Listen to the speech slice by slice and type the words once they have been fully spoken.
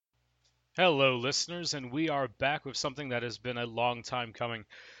Hello, listeners, and we are back with something that has been a long time coming.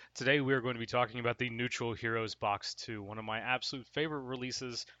 Today, we are going to be talking about the Neutral Heroes Box 2, one of my absolute favorite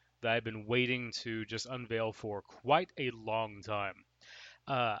releases that I've been waiting to just unveil for quite a long time.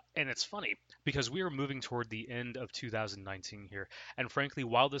 And it's funny because we are moving toward the end of 2019 here. And frankly,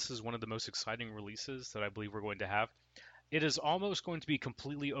 while this is one of the most exciting releases that I believe we're going to have, it is almost going to be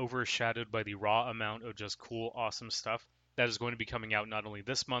completely overshadowed by the raw amount of just cool, awesome stuff that is going to be coming out not only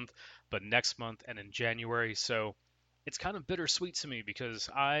this month, but next month and in January. So it's kind of bittersweet to me because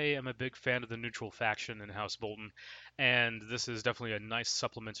I am a big fan of the neutral faction in House Bolton, and this is definitely a nice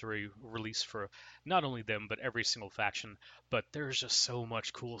supplementary release for not only them but every single faction. But there's just so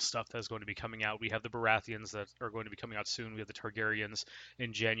much cool stuff that's going to be coming out. We have the Baratheons that are going to be coming out soon. We have the Targaryens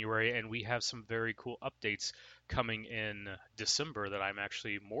in January, and we have some very cool updates coming in December that I'm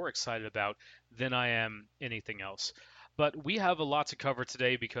actually more excited about than I am anything else. But we have a lot to cover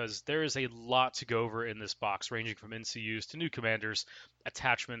today because there is a lot to go over in this box, ranging from NCUs to new commanders,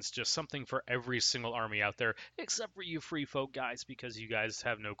 attachments, just something for every single army out there, except for you free folk guys, because you guys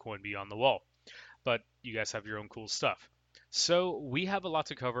have no coin beyond the wall. But you guys have your own cool stuff. So we have a lot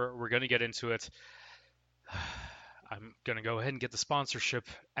to cover. We're going to get into it. I'm going to go ahead and get the sponsorship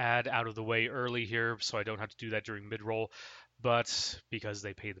ad out of the way early here so I don't have to do that during mid roll. But because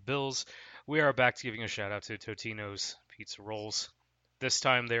they pay the bills, we are back to giving a shout out to Totino's Pizza Rolls. This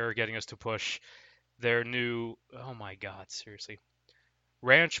time they're getting us to push their new, oh my god, seriously,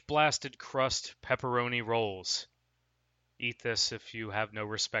 Ranch Blasted Crust Pepperoni Rolls. Eat this if you have no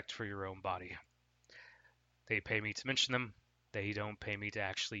respect for your own body. They pay me to mention them, they don't pay me to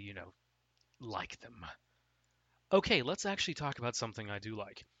actually, like them. Okay, let's actually talk about something I do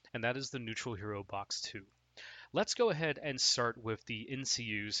like, and that is the Neutral Hero Box 2. Let's go ahead and start with the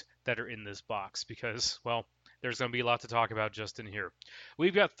NCUs that are in this box because, well, there's going to be a lot to talk about just in here.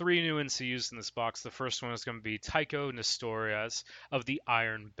 We've got three new NCUs in this box. The first one is going to be Tycho Nestorius of the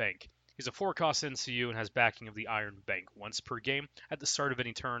Iron Bank. He's a 4-cost NCU and has backing of the Iron Bank. Once per game, at the start of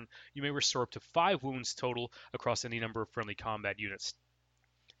any turn, you may restore up to 5 wounds total across any number of friendly combat units.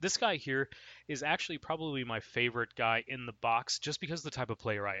 This guy here is actually probably my favorite guy in the box just because of the type of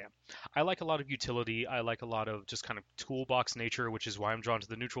player I am. I like a lot of utility, I like a lot of just kind of toolbox nature, which is why I'm drawn to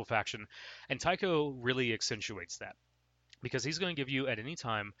the neutral faction, and Tycho really accentuates that because he's going to give you at any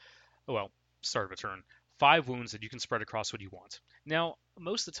time, well, start of a turn, 5 wounds that you can spread across what you want. Now,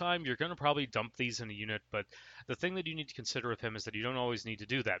 most of the time, you're going to probably dump these in a unit, but the thing that you need to consider with him is that you don't always need to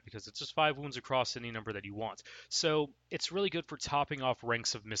do that because it's just 5 wounds across any number that you want. So it's really good for topping off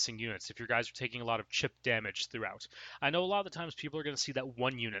ranks of missing units if your guys are taking a lot of chip damage throughout. I know a lot of the times people are going to see that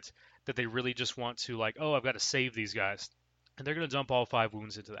one unit that they really just want to, like, oh, I've got to save these guys, and they're going to dump all 5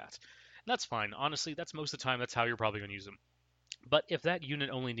 wounds into that. And that's fine. Honestly, that's most of the time that's how you're probably going to use them. But if that unit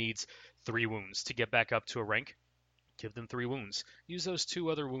only needs 3 wounds to get back up to a rank, give them 3 wounds. Use those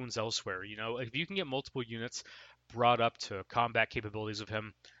 2 other wounds elsewhere. If you can get multiple units brought up to combat capabilities of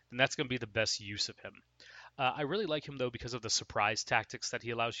him, then that's going to be the best use of him. I really like him though because of the surprise tactics that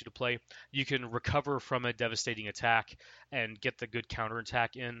he allows you to play. You can recover from a devastating attack and get the good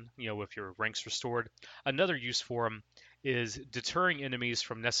counterattack in, with your ranks restored. Another use for him is deterring enemies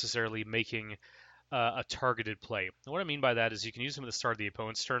from necessarily making a targeted play. And what I mean by that is you can use them at the start of the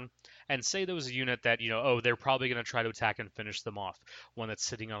opponent's turn, and say there was a unit that, oh, they're probably going to try to attack and finish them off, one that's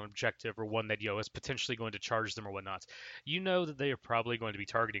sitting on objective or one that, is potentially going to charge them or whatnot. You know that they are probably going to be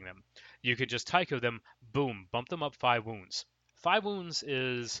targeting them. You could just Tycho them, boom, bump them up 5 wounds. 5 wounds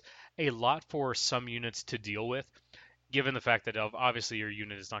is a lot for some units to deal with, given the fact that obviously your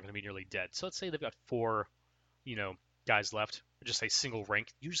unit is not going to be nearly dead. So let's say they've got four, you know, guys left, just a single rank,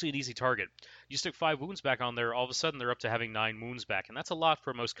 usually an easy target. You stick 5 wounds back on there, all of a sudden they're up to having 9 wounds back, and that's a lot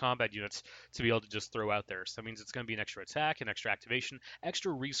for most combat units to be able to just throw out there. So that means it's going to be an extra attack, an extra activation,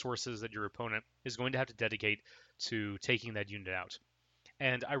 extra resources that your opponent is going to have to dedicate to taking that unit out.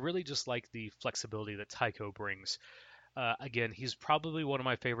 And I really just like the flexibility that Tycho brings. Again, he's probably one of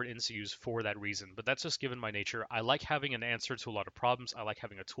my favorite NCUs for that reason, but that's just given my nature. I like having an answer to a lot of problems. I like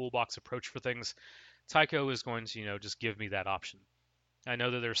having a toolbox approach for things. Tycho is going to, just give me that option. I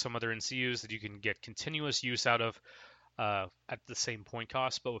know that there's some other NCUs that you can get continuous use out of at the same point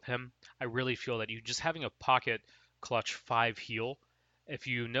cost, but with him, I really feel that you just having a pocket clutch 5 heal, if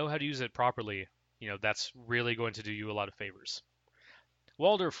you know how to use it properly, that's really going to do you a lot of favors.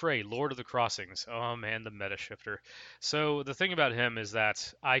 Walder Frey, Lord of the Crossings. Oh man, the meta shifter. So the thing about him is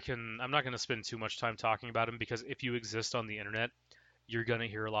that I'm not going to spend too much time talking about him because if you exist on the internet, you're going to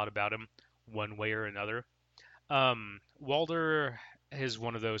hear a lot about him one way or another. Walder is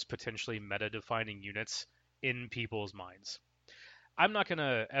one of those potentially meta defining units in people's minds. I'm not going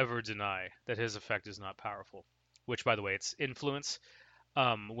to ever deny that his effect is not powerful, which, by the way, it's influence.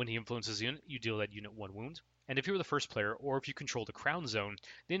 When he influences a unit, you deal that unit 1 wound. And if you're the first player, or if you control the crown zone,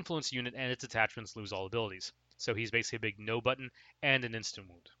 the influence unit and its attachments lose all abilities. So he's basically a big no button and an instant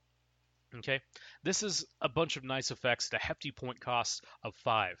wound. Okay, this is a bunch of nice effects at a hefty point cost of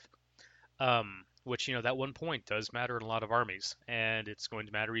 5. Which, that 1 point does matter in a lot of armies, and it's going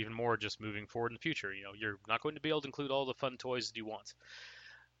to matter even more just moving forward in the future. You're not going to be able to include all the fun toys that you want.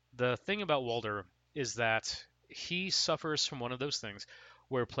 The thing about Walder is that he suffers from one of those things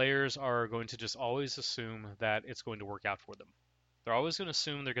where players are going to just always assume that it's going to work out for them. They're always going to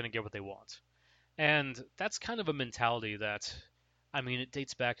assume they're going to get what they want. And that's kind of a mentality that, I mean, it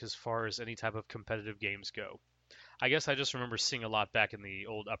dates back as far as any type of competitive games go. I guess I just remember seeing a lot back in the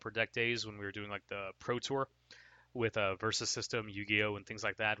old Upper Deck days when we were doing like the Pro Tour with a Versus system, Yu-Gi-Oh, and things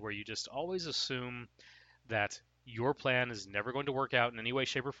like that, where you just always assume that your plan is never going to work out in any way,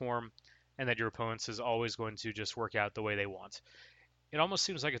 shape, or form, and that your opponent's is always going to just work out the way they want. It almost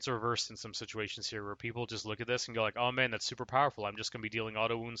seems like it's reversed in some situations here where people just look at this and go like, oh man, that's super powerful. I'm just going to be dealing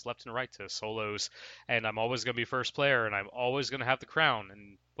auto wounds left and right to solos, and I'm always going to be first player, and I'm always going to have the crown.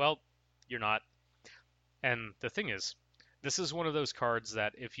 And, well, you're not. And the thing is, this is one of those cards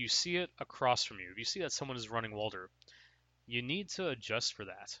that if you see it across from you, if you see that someone is running Walder, you need to adjust for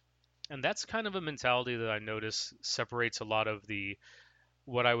that. And that's kind of a mentality that I notice separates a lot of the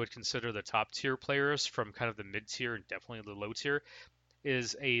what I would consider the top tier players from kind of the mid tier and definitely the low tier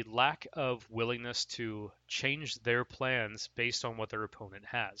is a lack of willingness to change their plans based on what their opponent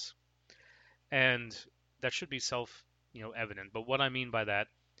has. And that should be evident. But what I mean by that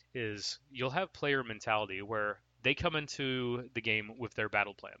is you'll have player mentality where they come into the game with their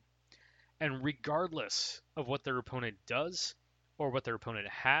battle plan. And regardless of what their opponent does or what their opponent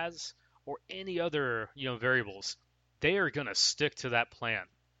has or any other, variables, they are going to stick to that plan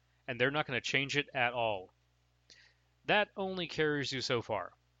and they're not going to change it at all. That only carries you so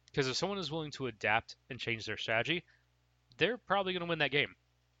far. Because if someone is willing to adapt and change their strategy, they're probably going to win that game.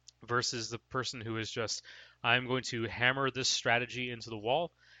 Versus the person who is just, I'm going to hammer this strategy into the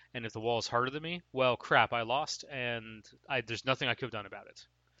wall, and if the wall is harder than me, well, crap, I lost, and there's nothing I could have done about it.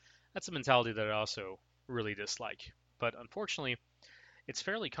 That's a mentality that I also really dislike. But unfortunately, it's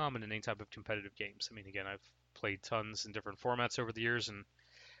fairly common in any type of competitive games. I mean, again, I've played tons in different formats over the years, and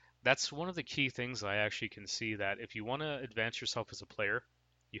that's one of the key things I actually can see that if you want to advance yourself as a player,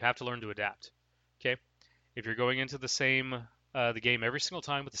 you have to learn to adapt. Okay? If you're going into the game every single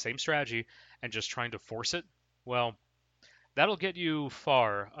time with the same strategy and just trying to force it, well, that'll get you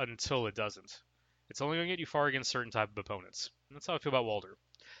far until it doesn't. It's only going to get you far against certain type of opponents. And that's how I feel about Walder.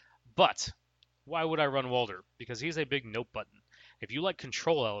 But why would I run Walder? Because he's a big nope button. If you like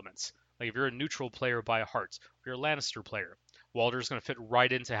control elements, like if you're a neutral player by heart, if you're a Lannister player, Walder's going to fit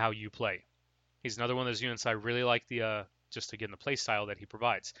right into how you play. He's another one of those units I really like just again the play style that he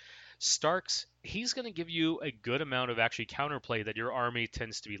provides. Starks, he's going to give you a good amount of actually counterplay that your army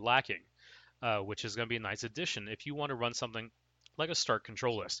tends to be lacking, which is going to be a nice addition if you want to run something like a Stark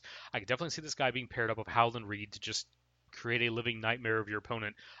control list. I can definitely see this guy being paired up with Howland Reed to just create a living nightmare of your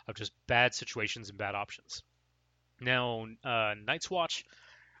opponent of just bad situations and bad options. Now, Night's Watch,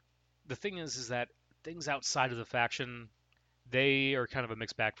 the thing is that things outside of the faction, they are kind of a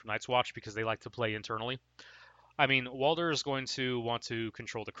mixed bag for Night's Watch because they like to play internally. I mean, Walder is going to want to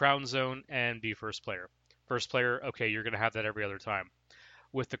control the crown zone and be first player. First player, okay, you're going to have that every other time.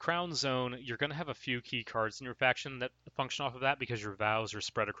 With the crown zone, you're going to have a few key cards in your faction that function off of that because your vows are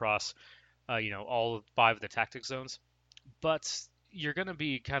spread across, all 5 of the tactic zones. But you're going to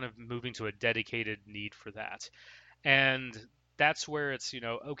be kind of moving to a dedicated need for that. And that's where it's,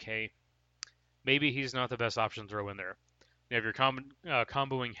 okay, maybe he's not the best option to throw in there. Now, if you're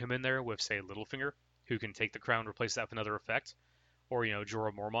comboing him in there with, say, Littlefinger, who can take the crown, replace that with another effect, or,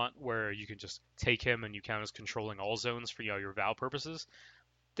 Jorah Mormont, where you can just take him and you count as controlling all zones for, your vow purposes,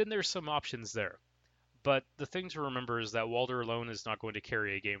 then there's some options there. But the thing to remember is that Walder alone is not going to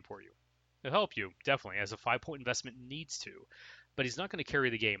carry a game for you. It'll help you, definitely, as a 5-point investment needs to, but he's not going to carry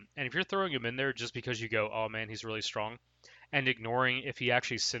the game. And if you're throwing him in there just because you go, oh man, he's really strong, and ignoring if he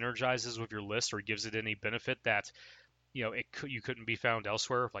actually synergizes with your list or gives it any benefit that you couldn't be found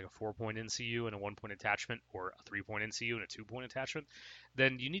elsewhere, like a 4-point NCU and a 1-point attachment, or a 3-point NCU and a 2-point attachment,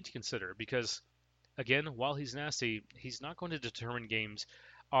 then you need to consider because, again, while he's nasty, he's not going to determine games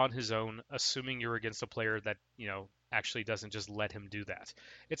on his own, assuming you're against a player that actually doesn't just let him do that.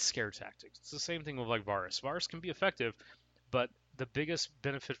 It's scare tactics. It's the same thing with like Varus. Varus can be effective, but the biggest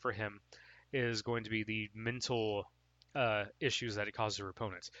benefit for him is going to be the mental issues that it causes your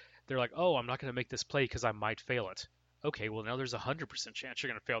opponents. They're like, oh, I'm not going to make this play because I might fail it. Okay, well now there's a 100% chance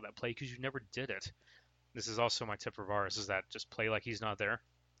you're going to fail that play because you never did it. This is also my tip for Varus, is that just play like he's not there,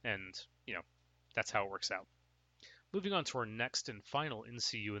 and, you know, that's how it works out. Moving on to our next and final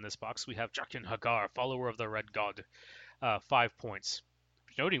NCU in this box, we have Jaqen H'ghar, follower of the Red God, 5 points.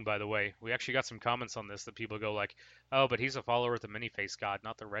 Noting, by the way, we actually got some comments on this that people go like, "Oh, but he's a follower of the many-face god,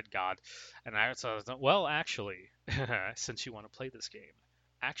 not the Red God." And I was well, actually, since you want to play this game,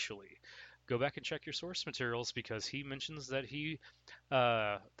 actually, go back and check your source materials because he mentions that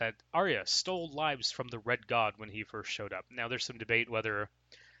that Arya stole lives from the Red God when he first showed up. Now, there's some debate whether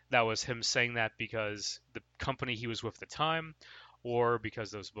that was him saying that because the company he was with at the time, or because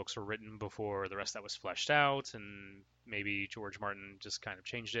those books were written before the rest of that was fleshed out, and maybe George Martin just kind of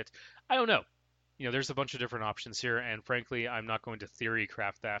changed it. I don't know. There's a bunch of different options here, and frankly, I'm not going to theory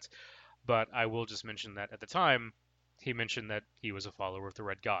craft that, but I will just mention that at the time, he mentioned that he was a follower of the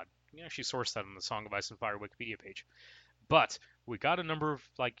Red God. You can actually source that on the Song of Ice and Fire Wikipedia page. But we got a number of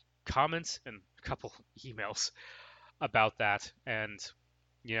comments and a couple emails about that, and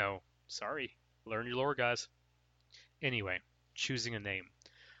sorry, learn your lore, guys. Anyway, choosing a name.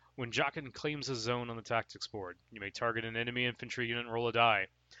 When Jaqen claims a zone on the tactics board, you may target an enemy infantry unit and roll a die.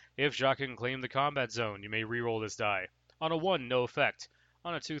 If Jaqen claimed the combat zone, you may reroll this die. On a 1, no effect.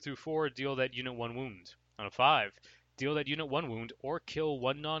 On a 2 through 4, deal that unit 1 wound. On a 5, deal that unit 1 wound or kill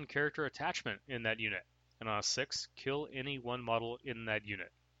one non-character attachment in that unit. And on a 6, kill any one model in that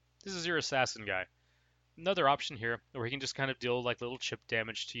unit. This is your assassin guy. Another option here where he can just kind of deal little chip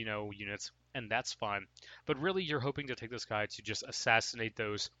damage to units, and that's fine. But really, you're hoping to take this guy to just assassinate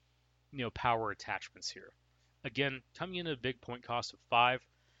those power attachments here. Again, coming in at a big point cost of 5,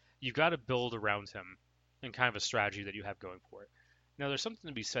 you've got to build around him and kind of a strategy that you have going for it. Now, there's something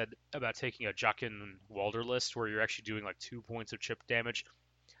to be said about taking a Jaqen Walder list where you're actually doing 2 points of chip damage,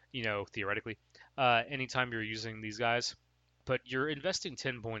 theoretically, anytime you're using these guys. But you're investing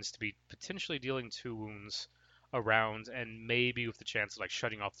 10 points to be potentially dealing 2 wounds around, and maybe with the chance of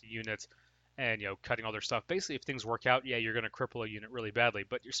shutting off the unit and cutting all their stuff. Basically, if things work out, yeah, you're going to cripple a unit really badly,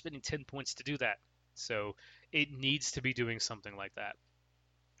 but you're spending 10 points to do that. So it needs to be doing something like that.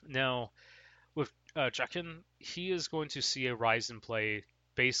 Now, with Jaqen, he is going to see a rise in play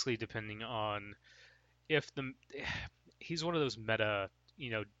basically depending on if he's one of those meta,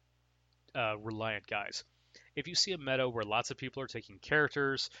 reliant guys. If you see a meta where lots of people are taking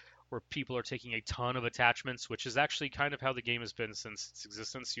characters, where people are taking a ton of attachments, which is actually kind of how the game has been since its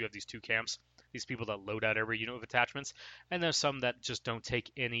existence. You have these 2 camps, these people that load out every unit of attachments, and there's some that just don't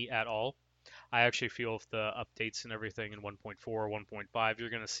take any at all. I actually feel with the updates and everything in 1.4 or 1.5, you're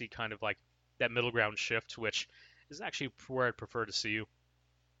going to see kind of that middle ground shift, which is actually where I'd prefer to see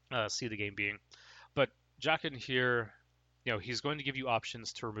the game being. But Jaqen here, he's going to give you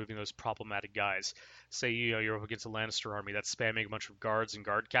options to removing those problematic guys. Say, you're up against a Lannister army that's spamming a bunch of guards and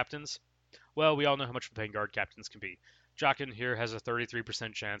guard captains. Well, we all know how much of a pain guard captains can be. Jaqen here has a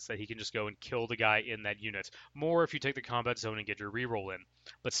 33% chance that he can just go and kill the guy in that unit. More if you take the combat zone and get your reroll in.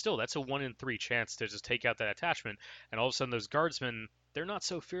 But still, that's a 1 in 3 chance to just take out that attachment, and all of a sudden those guardsmen, they're not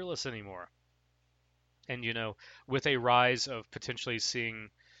so fearless anymore. And, with a rise of potentially seeing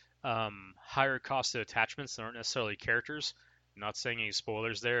higher costed attachments that aren't necessarily characters. I'm not saying any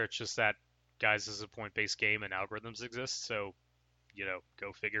spoilers there. It's just that, guys, this is a point-based game and algorithms exist. So,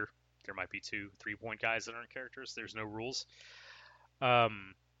 go figure. There might be 2, 3-point guys that aren't characters. There's no rules.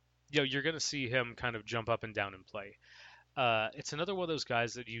 You're going to see him kind of jump up and down in play. It's another one of those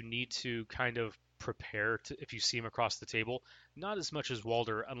guys that you need to kind of prepare to, if you see him across the table. Not as much as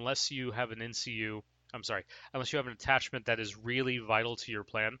Walder, unless you have an NCU. I'm sorry, unless you have an attachment that is really vital to your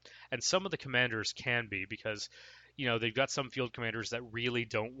plan. And some of the commanders can be, because, they've got some field commanders that really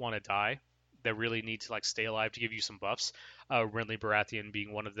don't want to die, that really need to stay alive to give you some buffs. Renly Baratheon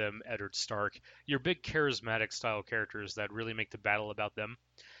being one of them, Eddard Stark. Your big charismatic style characters that really make the battle about them.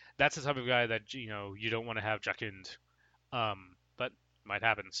 That's the type of guy that, you don't want to have Jaqen. But it might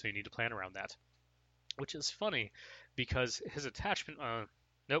happen, so you need to plan around that. Which is funny, because his attachment...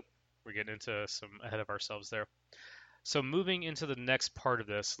 nope. We're getting into some ahead of ourselves there. So moving into the next part of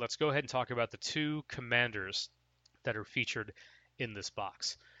this, let's go ahead and talk about the 2 commanders that are featured in this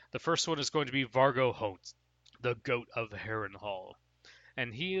box. The first one is going to be Vargo Hoat, the Goat of Harrenhal.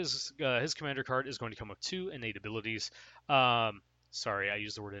 And his commander card is going to come with 2 innate abilities. Sorry, I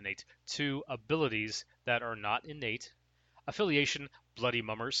used the word innate. 2 abilities that are not innate. Affiliation, Bloody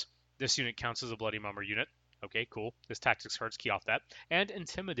Mummers. This unit counts as a Bloody Mummer unit. Okay, cool. This tactics card's key off that. And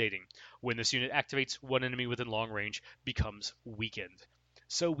Intimidating. When this unit activates, one enemy within long range becomes weakened.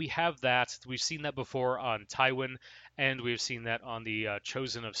 So we have that. We've seen that before on Tywin, and we've seen that on the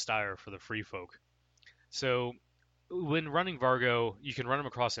Chosen of Styre for the Free Folk. So when running Vargo, you can run him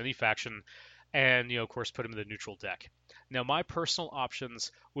across any faction, and of course, put him in the neutral deck. Now, my personal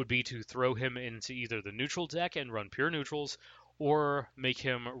options would be to throw him into either the neutral deck and run pure neutrals, or make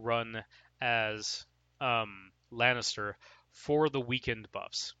him run as Lannister for the weakened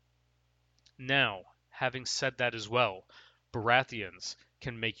buffs. Now, having said that as well, Baratheons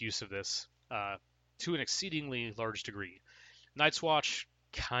can make use of this to an exceedingly large degree. Night's Watch,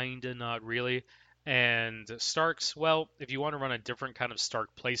 kinda not really. And Starks, well, if you want to run a different kind of Stark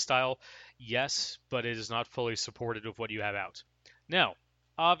playstyle, yes, but it is not fully supported with what you have out. Now,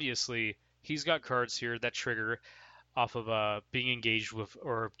 obviously, he's got cards here that trigger off of being engaged with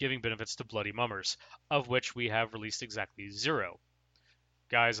or giving benefits to Bloody Mummers, of which we have released exactly 0.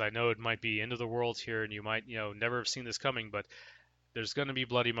 Guys, I know it might be end of the world here, and you might, never have seen this coming, but there's going to be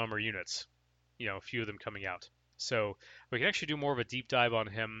Bloody Mummer units, a few of them coming out. So we can actually do more of a deep dive on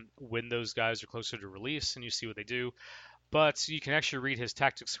him when those guys are closer to release and you see what they do. But you can actually read his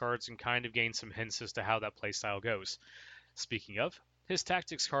tactics cards and kind of gain some hints as to how that playstyle goes. Speaking of, his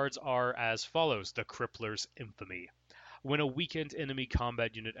tactics cards are as follows: the Crippler's Infamy. When a weakened enemy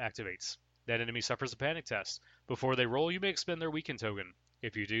combat unit activates, that enemy suffers a panic test. Before they roll, you may expend their weakened token.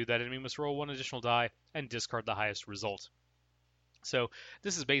 If you do, that enemy must roll one additional die and discard the highest result. So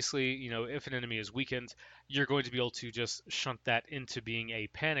this is basically, if an enemy is weakened, you're going to be able to just shunt that into being a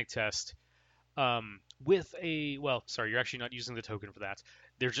panic test with a, well, sorry, you're actually not using the token for that.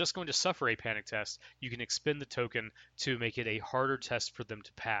 They're just going to suffer a panic test. You can expend the token to make it a harder test for them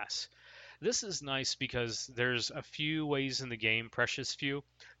to pass. This is nice because there's a few ways in the game, precious few,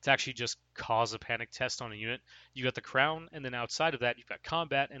 to actually just cause a panic test on a unit. You got the crown, and then outside of that, you've got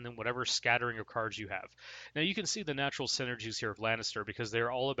combat, and then whatever scattering of cards you have. Now you can see the natural synergies here of Lannister because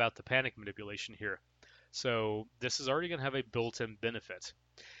they're all about the panic manipulation here. So this is already going to have a built-in benefit.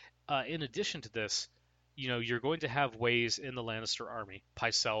 In addition to this, you're going to have ways in the Lannister army,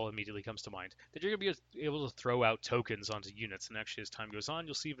 Pycelle immediately comes to mind, that you're going to be able to throw out tokens onto units. And actually, as time goes on,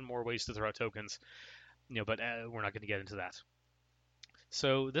 you'll see even more ways to throw out tokens, but we're not going to get into that.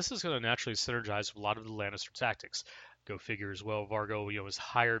 So this is going to naturally synergize with a lot of the Lannister tactics. Go figure as well, Vargo, was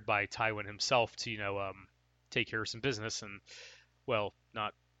hired by Tywin himself to, take care of some business and, well,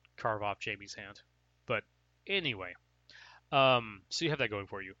 not carve off Jaime's hand. But anyway, so you have that going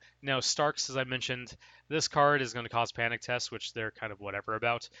for you. Now, Starks, as I mentioned, this card is going to cause panic tests, which they're kind of whatever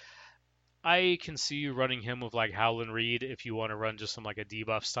about. I can see you running him with like Howland Reed if you want to run just some like a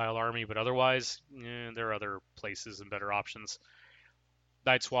debuff style army, but otherwise, there are other places and better options.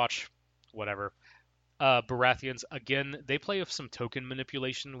 Night's Watch, whatever. Baratheons, again, they play with some token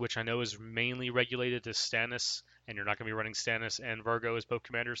manipulation, which I know is mainly regulated to Stannis, and you're not going to be running Stannis and Vargo as both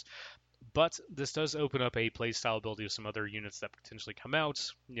commanders. But this does open up a playstyle ability of some other units that potentially come out,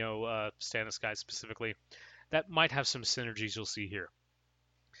 Stannis guys specifically, that might have some synergies you'll see here.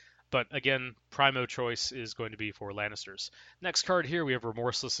 But again, primo choice is going to be for Lannisters. Next card here, we have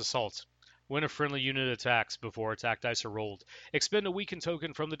Remorseless Assault. When a friendly unit attacks before attack dice are rolled, expend a weakened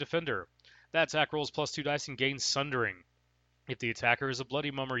token from the defender. That attack rolls +2 dice and gains Sundering. If the attacker is a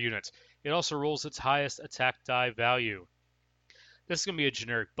Bloody Mummer unit, it also rolls its highest attack die value. This is going to be a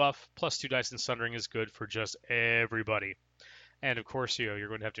generic buff. +2 dice and Sundering is good for just everybody. And of course, you're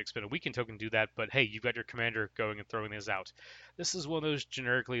going to have to expend a weakened token to do that, but hey, you've got your commander going and throwing this out. This is one of those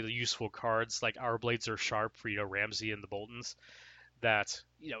generically useful cards, like Our Blades Are Sharp for, Ramsay and the Boltons, that,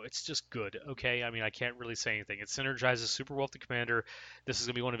 it's just good, okay? I mean, I can't really say anything. It synergizes super well with the commander. This is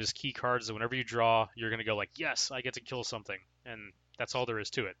going to be one of his key cards that whenever you draw, you're going to go like, yes, I get to kill something. And that's all there is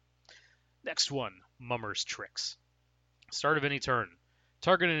to it. Next one, Mummer's Tricks. Start of any turn.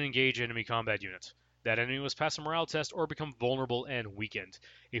 Target and engage enemy combat unit. That enemy must pass a morale test or become vulnerable and weakened.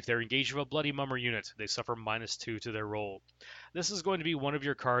 If they're engaged with a Bloody Mummer unit, they suffer -2 to their roll. This is going to be one of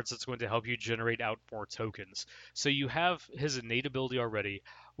your cards that's going to help you generate out more tokens. So you have his innate ability already,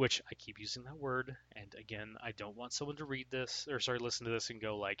 which I keep using that word, and again, I don't want someone to listen to this and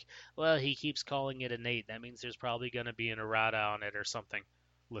go like, well, he keeps calling it innate. That means there's probably going to be an errata on it or something.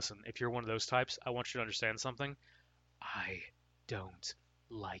 Listen, if you're one of those types, I want you to understand something. I don't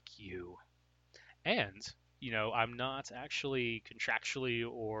like you. And, I'm not actually contractually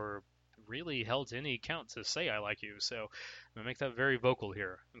or really held to any account to say I like you, so I'm going to make that very vocal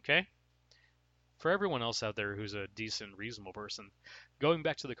here, okay? For everyone else out there who's a decent, reasonable person, going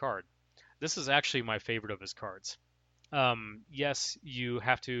back to the card, this is actually my favorite of his cards. Yes, you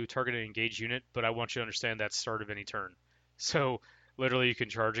have to target an engaged unit, but I want you to understand that's start of any turn. So, literally, you can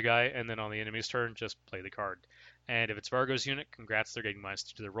charge a guy, and then on the enemy's turn, just play the card. And if it's Vargo's unit, congrats, they're getting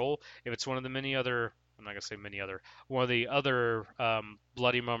 -2 to their roll. If it's one of the one of the other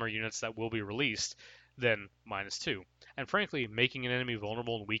Bloody Mummer units that will be released, then -2. And frankly, making an enemy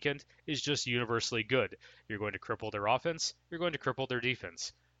vulnerable and weakened is just universally good. You're going to cripple their offense, you're going to cripple their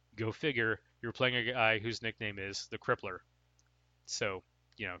defense. Go figure, you're playing a guy whose nickname is the Crippler. So,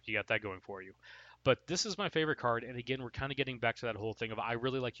 you got that going for you. But this is my favorite card, and again, we're kind of getting back to that whole thing of I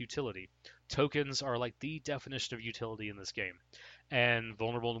really like utility. Tokens are like the definition of utility in this game. And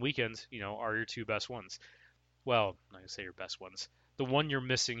vulnerable and weakened, are your two best ones. Well, I'm not gonna say your best ones. The one you're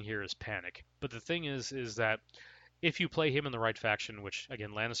missing here is Panic. But the thing is that if you play him in the right faction, which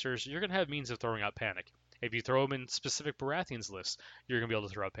again Lannisters, you're gonna have means of throwing out Panic. If you throw him in specific Baratheons lists, you're gonna be able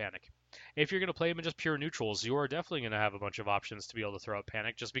to throw out Panic. If you're gonna play him in just pure neutrals, you are definitely gonna have a bunch of options to be able to throw out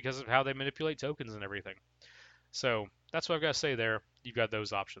Panic just because of how they manipulate tokens and everything. So that's what I've got to say there. You've got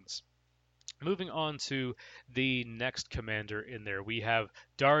those options. Moving on to the next commander in there, we have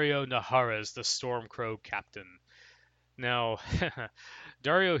Daario Naharis, the Stormcrow captain. Now,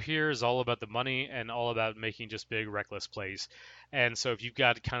 Daario here is all about the money and all about making just big reckless plays. And so if you've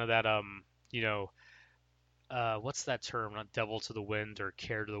got kind of that what's that term? Not devil to the wind or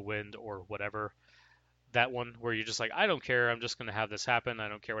care to the wind or whatever. That one where you're just like, I don't care, I'm just gonna have this happen, I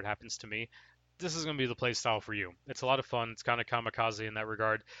don't care what happens to me. This is gonna be the play style for you. It's a lot of fun, it's kind of kamikaze in that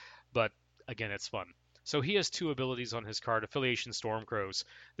regard, but again, it's fun. So he has two abilities on his card, Affiliation Stormcrows.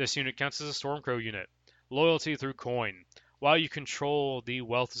 This unit counts as a Stormcrow unit. Loyalty through coin. While you control the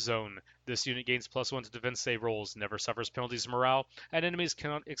wealth zone, this unit gains +1 to defense save rolls, never suffers penalties of morale, and enemies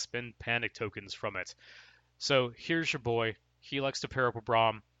cannot expend panic tokens from it. So here's your boy. He likes to pair up with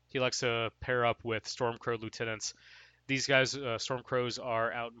Braum. He likes to pair up with Stormcrow lieutenants. These guys, Stormcrows,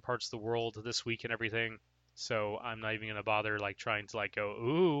 are out in parts of the world this week and everything. So I'm not even gonna bother trying to go,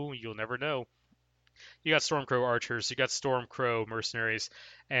 ooh, you'll never know. You got Stormcrow archers, you got Stormcrow mercenaries,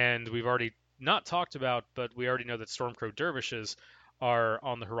 and we've already not talked about, but we already know that Stormcrow dervishes are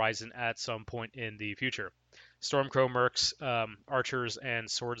on the horizon at some point in the future. Stormcrow mercs, archers,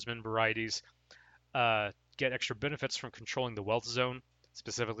 and swordsman varieties get extra benefits from controlling the wealth zone.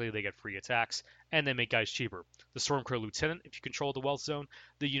 Specifically, they get free attacks, and they make guys cheaper. The Stormcrow Lieutenant, if you control the wealth zone,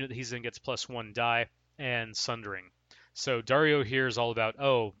 the unit that he's in gets +1 die and sundering. So Daario here is all about,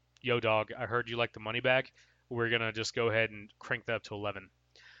 oh, yo dog, I heard you like the money bag. We're going to just go ahead and crank that up to 11.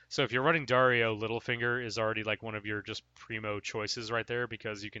 So if you're running Daario, Littlefinger is already one of your just primo choices right there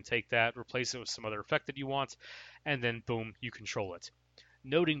because you can take that, replace it with some other effect that you want, and then boom, you control it.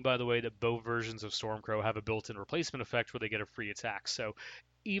 Noting, by the way, that both versions of Stormcrow have a built-in replacement effect where they get a free attack. So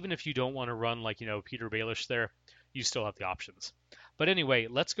even if you don't want to run Peter Baelish there, you still have the options. But anyway,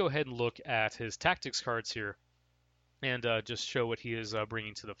 let's go ahead and look at his tactics cards here and just show what he is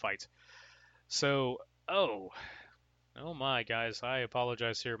bringing to the fight. So, oh my, guys, I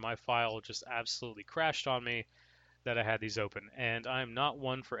apologize here. My file just absolutely crashed on me that I had these open, and I'm not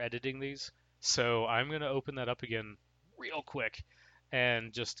one for editing these, so I'm going to open that up again real quick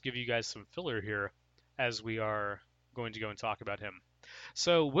and just give you guys some filler here as we are going to go and talk about him.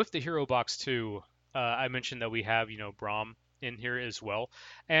 So with the Hero Box 2, I mentioned that we have, Braum in here as well,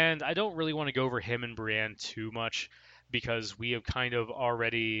 and I don't really want to go over him and Brienne too much because we have kind of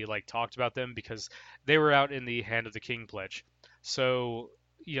already talked about them because they were out in the Hand of the King pledge. So,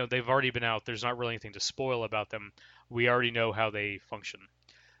 they've already been out. There's not really anything to spoil about them. We already know how they function.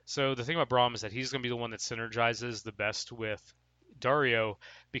 So the thing about Braum is that he's going to be the one that synergizes the best with Daario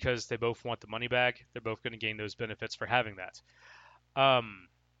because they both want the money bag. They're both going to gain those benefits for having that.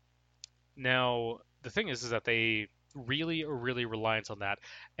 Now, the thing is that they really are really reliant on that,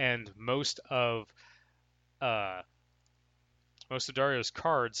 and most of Daario's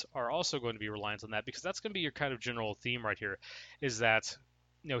cards are also going to be reliant on that because that's going to be your kind of general theme right here, is that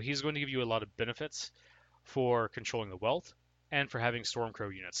he's going to give you a lot of benefits for controlling the wealth and for having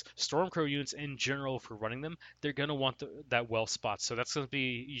Stormcrow units. Stormcrow units in general, for running them, they're going to want that wealth spot. So that's going to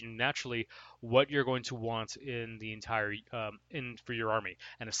be naturally what you're going to want in the entire for your army.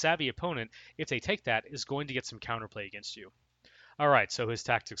 And a savvy opponent, if they take that, is going to get some counterplay against you. All right, so his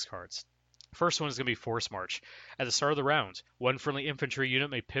tactics cards. First one is going to be Force March. At the start of the round, one friendly infantry unit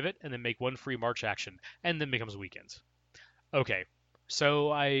may pivot and then make one free march action, and then becomes weakened. Okay,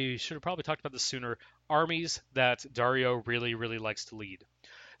 so I should have probably talked about this sooner. Armies that Daario really, really likes to lead.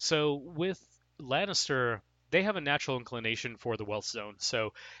 So with Lannister, they have a natural inclination for the wealth zone,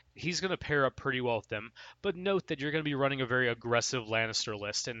 so he's going to pair up pretty well with them. But note that you're going to be running a very aggressive Lannister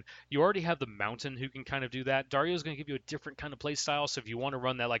list, and you already have the Mountain who can kind of do that. Daario's going to give you a different kind of play style, so if you want to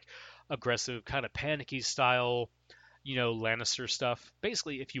run that aggressive kind of panicky style, Lannister stuff.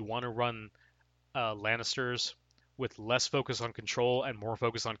 Basically, if you want to run Lannisters with less focus on control and more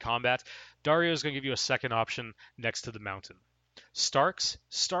focus on combat, Daario is going to give you a second option next to the Mountain. Starks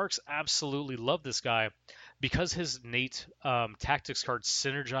absolutely love this guy because his innate tactics cards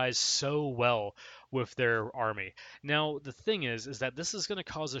synergize so well with their army. Now the thing is that this is going to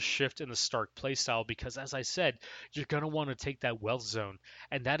cause a shift in the Stark playstyle because, as I said, you're going to want to take that wealth zone,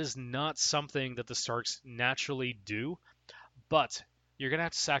 and that is not something that the Starks naturally do. But you're going to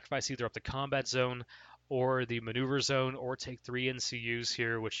have to sacrifice either up the combat zone or the maneuver zone, or take 3 NCUs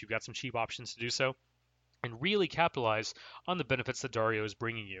here, which you've got some cheap options to do so, and really capitalize on the benefits that Dario is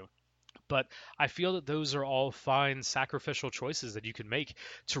bringing you. But I feel that those are all fine sacrificial choices that you can make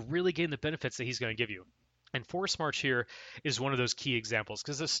to really gain the benefits that he's going to give you. And Force March here is one of those key examples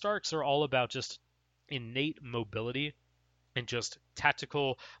because the Starks are all about just innate mobility and just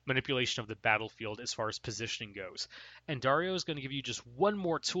tactical manipulation of the battlefield as far as positioning goes. And Dario is going to give you just one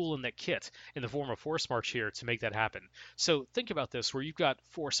more tool in that kit in the form of Force March here to make that happen. So think about this, where you've got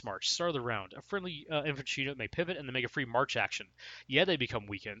Force March, start of the round. A friendly infantry unit may pivot and then make a free march action. Yeah, they become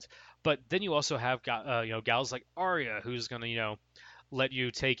weakened, but then you also have gals like Arya, who's going to let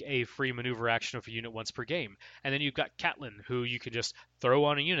you take a free maneuver action of a unit once per game. And then you've got Catelyn, who you can just throw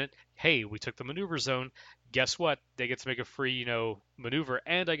on a unit. Hey, we took the maneuver zone. Guess what? They get to make a free, maneuver,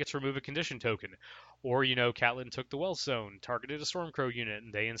 and I get to remove a condition token. Or, Catelyn took the wealth zone, targeted a Stormcrow unit,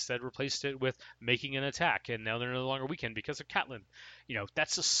 and they instead replaced it with making an attack, and now they're no longer weakened because of Catelyn.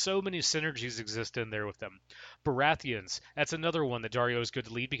 That's just so many synergies exist in there with them. Baratheons, that's another one that Dario is good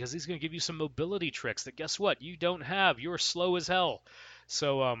to lead because he's going to give you some mobility tricks that, guess what, you don't have. You're slow as hell.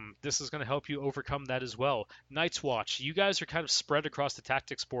 So this is going to help you overcome that as well. Night's Watch, you guys are kind of spread across the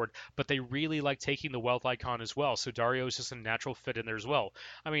tactics board, but they really like taking the wealth icon as well. So Dario is just a natural fit in there as well.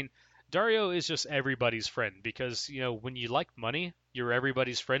 I mean, Dario is just everybody's friend because, when you like money, you're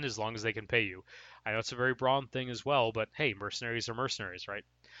everybody's friend as long as they can pay you. I know it's a very broad thing as well, but hey, mercenaries are mercenaries, right?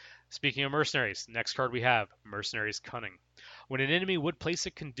 Speaking of mercenaries, next card we have, Mercenaries Cunning. When an enemy would place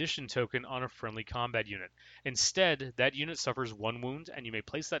a condition token on a friendly combat unit. Instead, that unit suffers 1 wound, and you may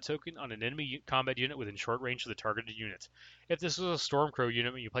place that token on an enemy combat unit within short range of the targeted unit. If this is a Stormcrow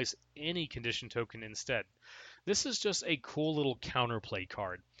unit, you place any condition token instead. This is just a cool little counterplay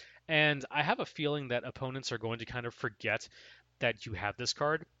card. And I have a feeling that opponents are going to kind of forget that you have this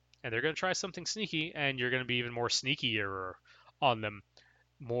card, and they're going to try something sneaky, and you're going to be even more sneakier on them,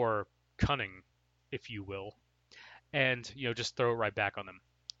 more cunning, if you will, and just throw it right back on them.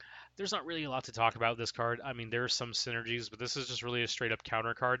 There's not really a lot to talk about this card. I mean, there are some synergies, but this is just really a straight up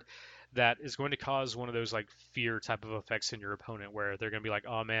counter card that is going to cause one of those like fear type of effects in your opponent where they're going to be like,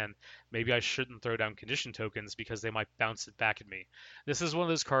 oh man, maybe I shouldn't throw down condition tokens because they might bounce it back at me. This is one of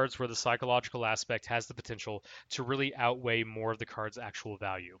those cards where the psychological aspect has the potential to really outweigh more of the card's actual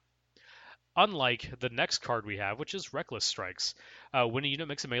value. Unlike the next card we have, which is Reckless Strikes. When a unit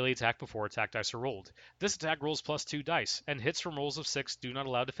makes a melee attack before attack dice are rolled, this attack rolls +2 dice, and hits from rolls of 6 do not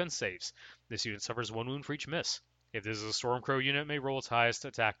allow defense saves. This unit suffers 1 wound for each miss. If this is a Stormcrow unit, it may roll its highest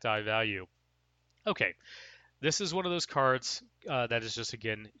attack die value. Okay, this is one of those cards that is just,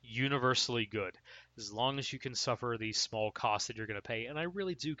 again, universally good, as long as you can suffer the small cost that you're going to pay. And I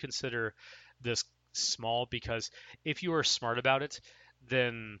really do consider this small because if you are smart about it,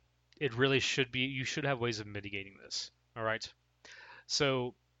 then it really should be, you should have ways of mitigating this. All right.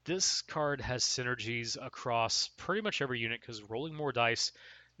 So this card has synergies across pretty much every unit because rolling more dice,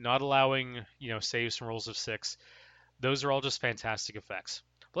 not allowing, saves from rolls of 6, those are all just fantastic effects.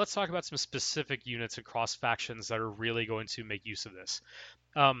 But let's talk about some specific units across factions that are really going to make use of this.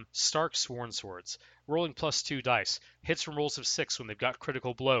 Stark Sworn Swords, rolling +2 dice, hits from rolls of 6 when they've got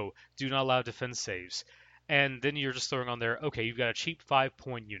critical blow, do not allow defense saves. And then you're just throwing on there, okay, you've got a cheap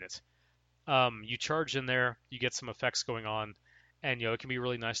 5-point unit. You charge in there, you get some effects going on, and it can be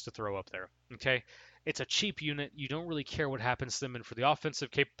really nice to throw up there. Okay, it's a cheap unit. You don't really care what happens to them, and for the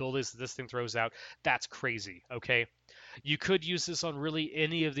offensive capabilities that this thing throws out, that's crazy. Okay, you could use this on really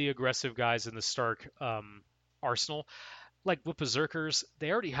any of the aggressive guys in the Stark arsenal. Like with Berserkers,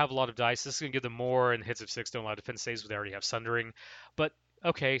 they already have a lot of dice. This is gonna give them more, and hits of 6 don't allow defense saves, but they already have Sundering. But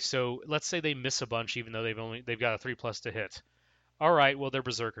okay, so let's say they miss a bunch, even though they've got a 3+ to hit. All right, well, they're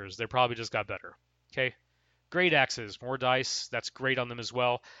Berserkers. They probably just got better. Okay. Great Axes, more dice. That's great on them as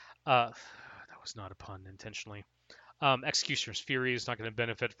well. That was not a pun intentionally. Executioner's Fury is not going to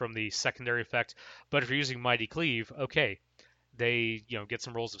benefit from the secondary effect, but if you're using Mighty Cleave, okay, they get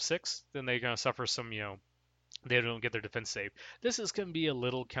some rolls of 6, then they're going to suffer some they don't get their defense save. This is going to be a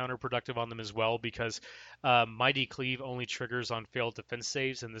little counterproductive on them as well because Mighty Cleave only triggers on failed defense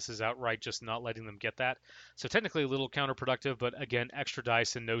saves, and this is outright just not letting them get that. So technically a little counterproductive, but again, extra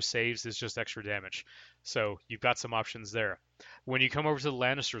dice and no saves is just extra damage. So you've got some options there. When you come over to the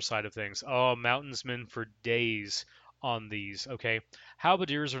Lannister side of things, oh, Mountainsmen for days on these, okay?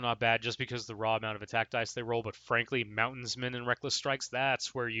 Halberdiers are not bad just because of the raw amount of attack dice they roll, but frankly, Mountainsmen and Reckless Strikes,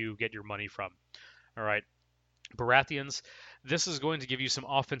 that's where you get your money from. All right. Baratheons, this is going to give you some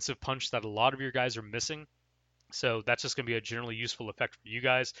offensive punch that a lot of your guys are missing. So that's just going to be a generally useful effect for you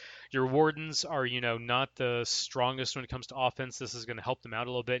guys. Your wardens are, not the strongest when it comes to offense. This is going to help them out a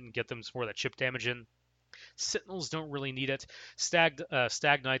little bit and get them some more of that chip damage in. Sentinels don't really need it. Stag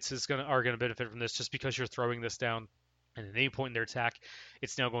Knights are gonna benefit from this just because you're throwing this down. And at any point in their attack,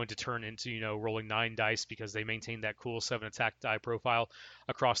 it's now going to turn into, rolling 9 dice because they maintain that cool 7 attack die profile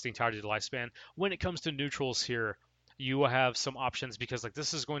across the entirety of the lifespan. When it comes to neutrals here, you will have some options because like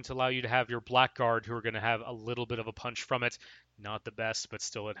this is going to allow you to have your Blackguard who are going to have a little bit of a punch from it. Not the best, but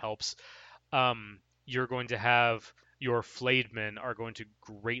still it helps. You're going to have your flayed men are going to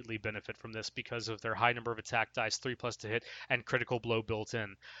greatly benefit from this because of their high number of attack dice, 3+ to hit, and critical blow built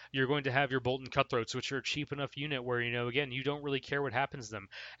in. You're going to have your Bolton Cutthroats, which are a cheap enough unit where, again, you don't really care what happens to them.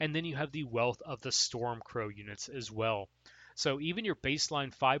 And then you have the wealth of the Stormcrow units as well. So even your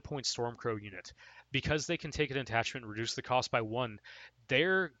baseline 5-point Stormcrow unit, because they can take an attachment and reduce the cost by 1,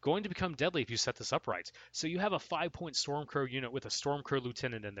 they're going to become deadly if you set this up right. So you have a 5-point Stormcrow unit with a Stormcrow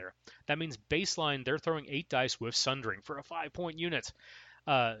Lieutenant in there. That means baseline, they're throwing 8 dice with Sundering for a 5-point unit.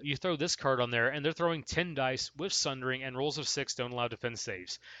 You throw this card on there, and they're throwing 10 dice with Sundering, and rolls of 6 don't allow defense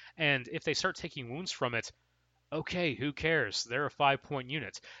saves. And if they start taking wounds from it, okay, who cares? They're a 5-point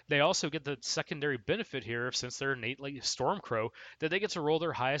unit. They also get the secondary benefit here, since they're innately Stormcrow, that they get to roll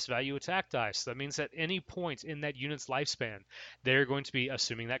their highest value attack dice. That means at any point in that unit's lifespan, they're going to be,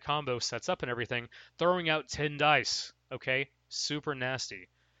 assuming that combo sets up and everything, throwing out 10 dice. Okay? Super nasty.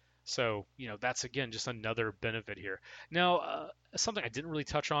 So, that's again just another benefit here. Now, something I didn't really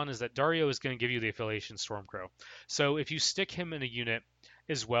touch on is that Daario is going to give you the affiliation Stormcrow. So, if you stick him in a unit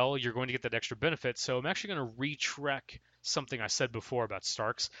as well, you're going to get that extra benefit. So, I'm actually going to retrek something I said before about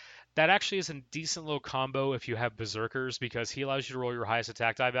Starks. That actually is a decent little combo if you have Berserkers because he allows you to roll your highest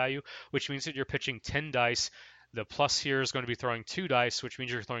attack die value, which means that you're pitching 10 dice. The plus here is going to be throwing 2 dice, which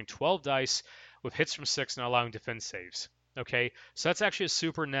means you're throwing 12 dice with hits from 6 and allowing defense saves. Okay, so that's actually a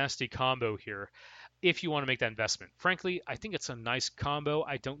super nasty combo here if you want to make that investment. Frankly, I think it's a nice combo.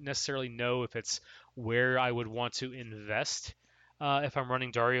 I don't necessarily know if it's where I would want to invest if I'm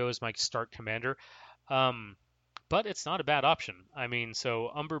running Daario as my start commander. But it's not a bad option. I mean,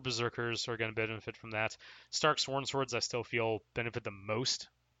 so Umber Berserkers are going to benefit from that. Stark Swordswords I still feel benefit the most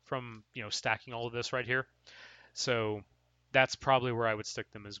from, stacking all of this right here. So that's probably where I would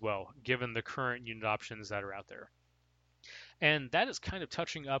stick them as well, given the current unit options that are out there. And that is kind of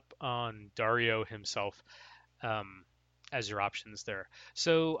touching up on Daario himself as your options there.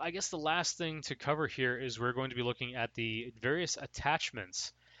 So I guess the last thing to cover here is we're going to be looking at the various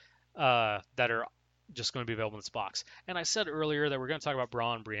attachments that are just going to be available in this box. And I said earlier that we're going to talk about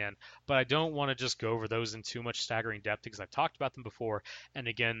Bronn and Brienne, but I don't want to just go over those in too much staggering depth because I've talked about them before, and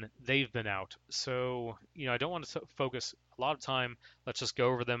again, they've been out. So, I don't want to focus a lot of time. Let's just go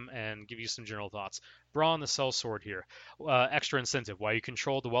over them and give you some general thoughts. Bronn the Sellsword here. Extra incentive. While you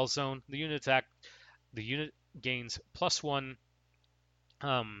control the Wealth Zone, the unit gains +1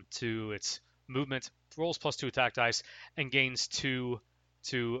 to its movement, rolls +2 attack dice, and gains 2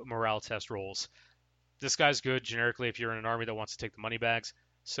 to morale test rolls. This guy's good generically if you're in an army that wants to take the money bags.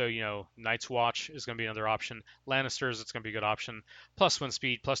 So, Night's Watch is going to be another option. Lannisters, it's going to be a good option. +1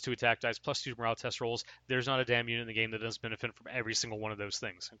 speed, +2 attack dice, +2 morale test rolls. There's not a damn unit in the game that doesn't benefit from every single one of those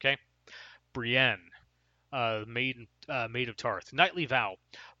things, okay? Brienne. Maid of Tarth. Knightly Vow.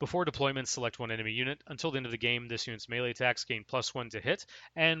 Before deployment, select one enemy unit. Until the end of the game, this unit's melee attacks gain +1 to hit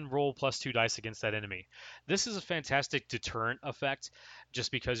and roll +2 dice against that enemy. This is a fantastic deterrent effect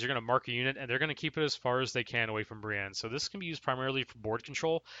just because you're going to mark a unit and they're going to keep it as far as they can away from Brienne. So this can be used primarily for board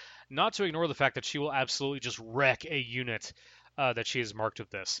control, not to ignore the fact that she will absolutely just wreck a unit that she has marked with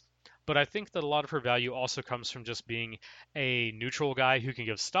this. But I think that a lot of her value also comes from just being a neutral guy who can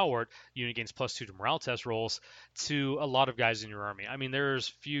give stalwart, unit gains +2 to morale test rolls, to a lot of guys in your army. I mean, there's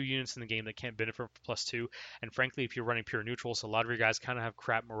few units in the game that can't benefit from +2, and frankly, if you're running pure neutrals, a lot of your guys kind of have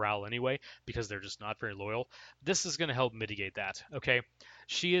crap morale anyway because they're just not very loyal. This is going to help mitigate that, okay?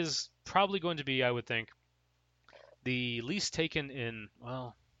 She is probably going to be, I would think, the least taken in,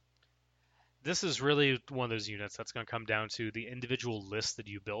 well, this is really one of those units that's going to come down to the individual list that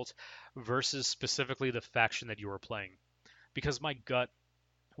you built versus specifically the faction that you are playing. Because my gut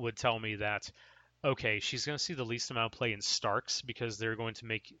would tell me that, okay, she's going to see the least amount of play in Starks because they're going to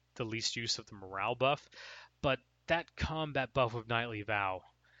make the least use of the morale buff. But that combat buff of Knightly Vow,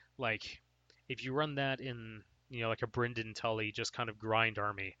 like, if you run that in, like a Brynden Tully, just kind of grind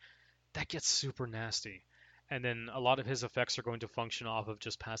army, that gets super nasty. And then a lot of his effects are going to function off of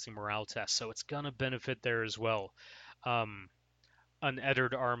just passing morale tests, so it's gonna benefit there as well. Um, an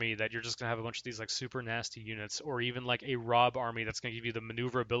Eddard army that you're just gonna have a bunch of these like super nasty units, or even like a Rob army that's gonna give you the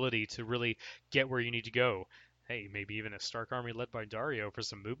maneuverability to really get where you need to go. Hey, maybe even a Stark army led by Dario for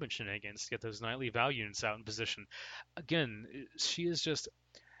some movement shenanigans to get those Knightly Vow units out in position. Again, she is just.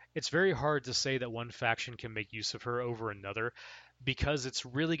 It's very hard to say that one faction can make use of her over another because it's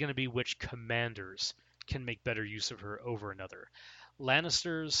really going to be which commanders can make better use of her over another.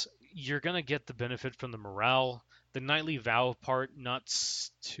 Lannisters, you're going to get the benefit from the morale. The Knightly Vow part, not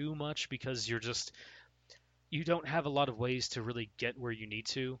too much because you don't have a lot of ways to really get where you need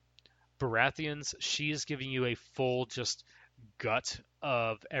to. Baratheons, she is giving you a full just gut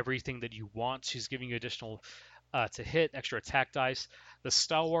of everything that you want. She's giving you additional to hit, extra attack dice. The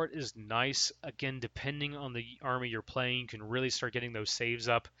Stalwart is nice. Again, depending on the army you're playing, you can really start getting those saves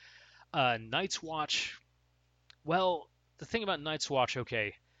up. Night's Watch, well, the thing about Night's Watch,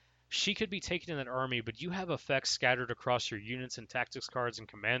 okay, she could be taken in that army, but you have effects scattered across your units and tactics cards and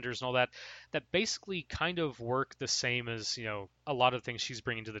commanders and all that that basically kind of work the same as, a lot of things she's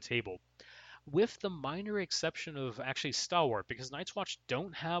bringing to the table. With the minor exception of actually Stalwart, because Night's Watch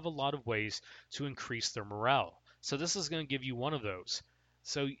don't have a lot of ways to increase their morale. So this is going to give you one of those.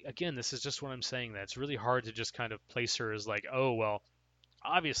 So again, this is just what I'm saying, that it's really hard to just kind of place her as like, oh well,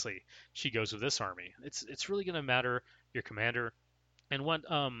 obviously she goes with this army. It's really going to matter your commander and what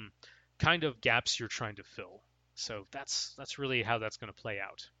kind of gaps you're trying to fill. So that's really how that's going to play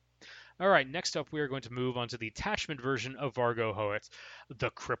out. All right, next up we are going to move on to the attachment version of Vargo Hoet, the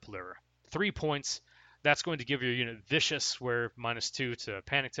Crippler. 3 points. That's going to give your unit Vicious, where -2 to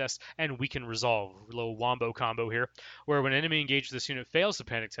Panic Test, and Weaken Resolve. A little wombo combo here, where when an enemy engaged this unit fails the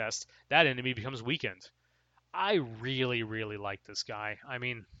Panic Test, that enemy becomes weakened. I really, really like this guy. I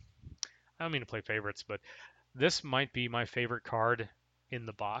mean, I don't mean to play favorites, but this might be my favorite card in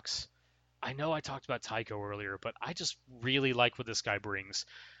the box. I know I talked about Tycho earlier, but I just really like what this guy brings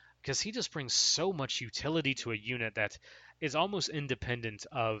because he just brings so much utility to a unit that is almost independent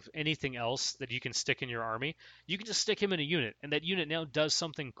of anything else that you can stick in your army. You can just stick him in a unit, and that unit now does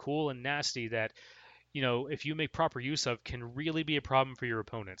something cool and nasty that, if you make proper use of, can really be a problem for your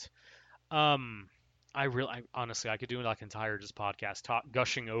opponent. Um, I honestly, I could do like an entire just podcast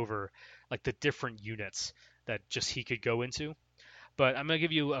gushing over like the different units that just he could go into. But I'm gonna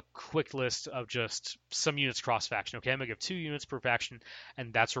give you a quick list of just some units cross faction. Okay, I'm gonna give 2 units per faction,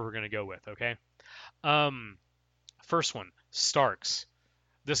 and that's what we're gonna go with. Okay. Um, First one, Starks.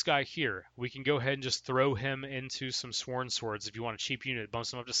 This guy here, we can go ahead and just throw him into some Sworn Swords if you want a cheap unit. It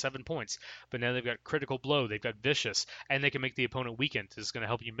bumps them up to 7 points. But now they've got Critical Blow, they've got Vicious, and they can make the opponent weakened. This is going to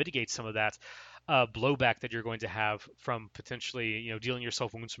help you mitigate some of that blowback that you're going to have from potentially, dealing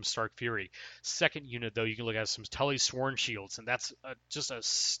yourself wounds from Stark Fury. Second unit, though, you can look at some Tully Sworn Shields, and that's just a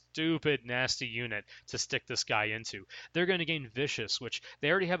stupid, nasty unit to stick this guy into. They're going to gain Vicious, which they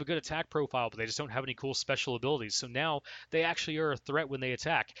already have a good attack profile, but they just don't have any cool special abilities. So now they actually are a threat when they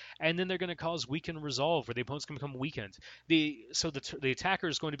attack, and then they're going to cause Weaken Resolve, where the opponents can become weakened. The attacker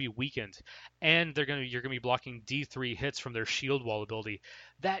is going to be weakened, and you're going to be blocking D3 hits from their Shield Wall ability.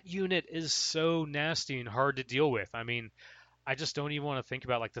 That unit is so nasty and hard to deal with. I mean, I just don't even want to think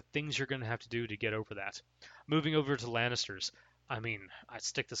about like the things you're going to have to do to get over that. Moving over to Lannisters. I mean, I'd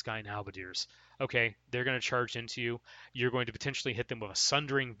stick this guy in Halberdiers. Okay, they're going to charge into you. You're going to potentially hit them with a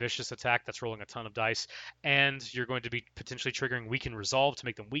Sundering Vicious attack that's rolling a ton of dice, and you're going to be potentially triggering Weaken Resolve to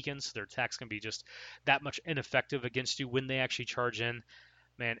make them weaken, so their attacks can be just that much ineffective against you when they actually charge in.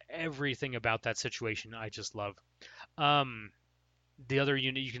 Man, everything about that situation I just love. Um, the other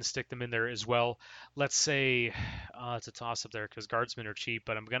unit you can stick them in there as well. Let's say it's a toss up there because guardsmen are cheap,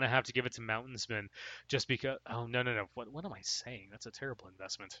 but I'm gonna have to give it to mountainsmen just because. Oh no! What am I saying? That's a terrible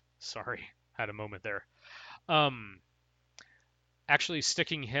investment. Sorry, had a moment there. Um, Actually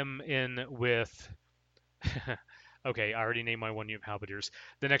sticking him in with. Okay, I already named my one unit of halberdiers.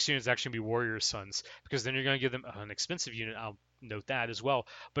 The next unit is actually going to be warrior's sons because then you're going to give them an expensive unit. I'll note that as well.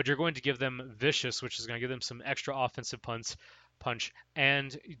 But you're going to give them vicious, which is going to give them some extra offensive punch,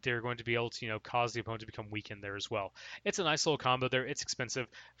 and they're going to be able to, cause the opponent to become weakened there as well. It's a nice little combo there. It's expensive.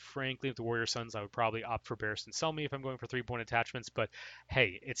 Frankly, with the warrior sons, I would probably opt for Barristan Selmy if I'm going for 3-point attachments. But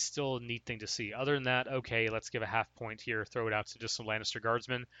hey, it's still a neat thing to see. Other than that, okay, let's give a half point here. Throw it out to just some Lannister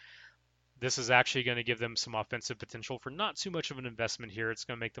guardsmen. This is actually going to give them some offensive potential for not too much of an investment here. It's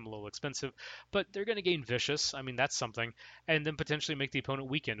going to make them a little expensive, but they're going to gain Vicious. I mean, that's something. And then potentially make the opponent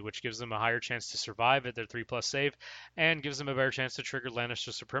weakened, which gives them a higher chance to survive at their 3+ save and gives them a better chance to trigger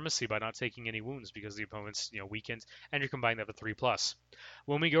Lannister Supremacy by not taking any wounds because the opponent's, weakened and you're combining that with 3+.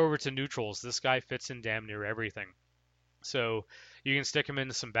 When we go over to neutrals, this guy fits in damn near everything. So you can stick him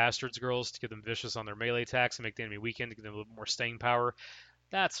into some Bastards Girls to give them Vicious on their melee attacks and make the enemy weakened to give them a little more staying power.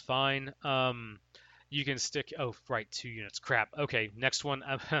 That's fine. You can stick. Oh, right, 2 units. Crap. Okay, next one.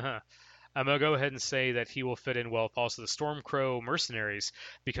 I'm gonna go ahead and say that he will fit in well with also the Stormcrow Mercenaries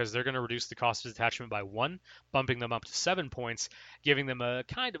because they're gonna reduce the cost of detachment by 1, bumping them up to 7 points, giving them a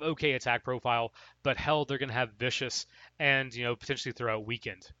kind of okay attack profile. But hell, they're gonna have Vicious and potentially throw out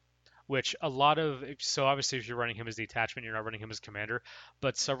Weakened, which a lot of, so obviously if you're running him as the attachment, you're not running him as commander,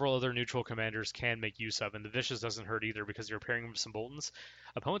 but several other neutral commanders can make use of, and the Vicious doesn't hurt either because you're pairing him with some Boltons.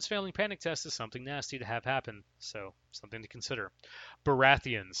 Opponents failing panic test is something nasty to have happen, so something to consider.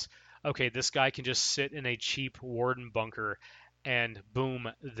 Baratheons. Okay, this guy can just sit in a cheap Warden bunker, and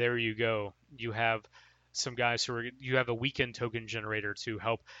boom, there you go. You have some guys you have a weakened token generator to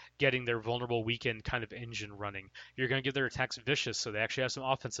help getting their vulnerable weakened kind of engine running. You're going to give their attacks Vicious so they actually have some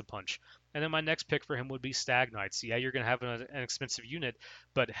offensive punch. And then my next pick for him would be Stag Knights. Yeah, you're going to have an expensive unit,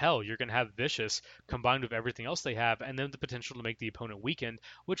 but hell, you're going to have Vicious combined with everything else they have, and then the potential to make the opponent weakened,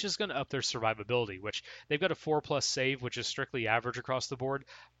 which is going to up their survivability, which they've got a 4+ save, which is strictly average across the board,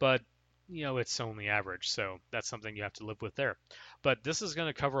 but it's only average, so that's something you have to live with there. But this is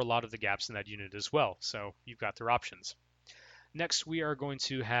going to cover a lot of the gaps in that unit as well, so you've got their options. Next, we are going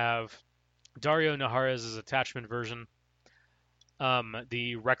to have Daario Naharis' attachment version,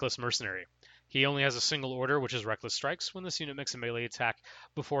 the Reckless Mercenary. He only has a single order, which is Reckless Strikes, when this unit makes a melee attack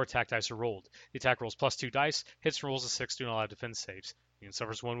before attack dice are rolled. The attack rolls +2 dice, hits and rolls a 6, do not allow defense saves. And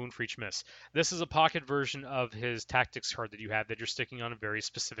suffers 1 wound for each miss. This is a pocket version of his tactics card that you have that you're sticking on a very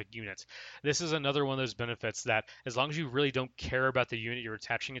specific unit. This is another one of those benefits that, as long as you really don't care about the unit you're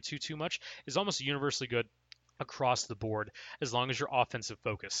attaching it to too much, is almost universally good across the board as long as you're offensive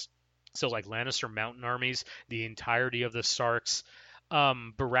focused. So like Lannister mountain armies, the entirety of the Starks,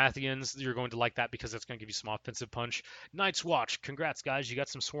 Baratheons, you're going to like that because it's going to give you some offensive punch. Night's Watch, congrats guys, you got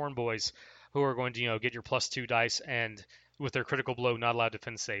some Sworn Boys who are going to get your +2 dice and with their critical blow not allowed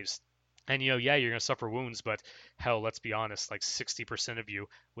defense saves. And yeah, you're going to suffer wounds, but hell, let's be honest, like 60% of you,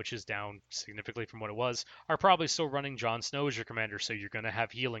 which is down significantly from what it was, are probably still running Jon Snow as your commander, so you're going to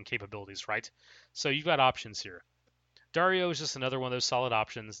have healing capabilities, right? So you've got options here. Daario is just another one of those solid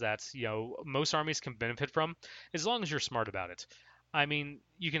options that, most armies can benefit from as long as you're smart about it. I mean,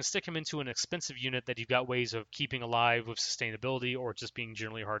 you can stick him into an expensive unit that you've got ways of keeping alive with sustainability or just being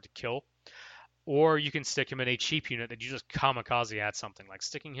generally hard to kill. Or you can stick him in a cheap unit that you just kamikaze at something, like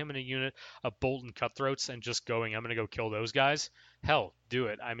sticking him in a unit of Bolton Cutthroats and just going, I'm going to go kill those guys. Hell, do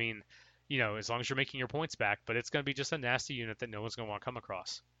it. I mean, as long as you're making your points back, but it's going to be just a nasty unit that no one's going to want to come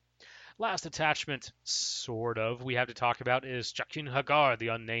across. Last attachment, sort of, we have to talk about is Jaqen H'ghar, the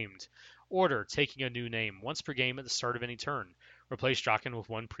Unnamed. Order, taking a new name, once per game at the start of any turn. Replace Jaqen with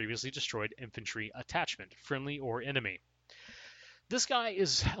one previously destroyed infantry attachment, friendly or enemy. This guy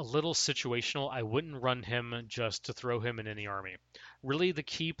is a little situational. I wouldn't run him just to throw him in any army. Really, the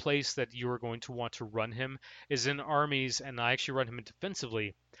key place that you are going to want to run him is in armies, and I actually run him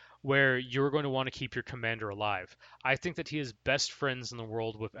defensively, where you're going to want to keep your commander alive. I think that he is best friends in the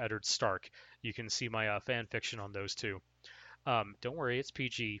world with Eddard Stark. You can see my fan fiction on those two. Don't worry, it's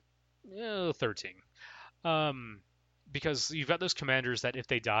PG 13. Because you've got those commanders that if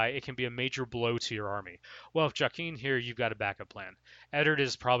they die, it can be a major blow to your army. Well, if Jaqen here, you've got a backup plan. Eddard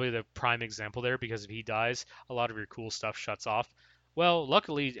is probably the prime example there because if he dies, a lot of your cool stuff shuts off. Well,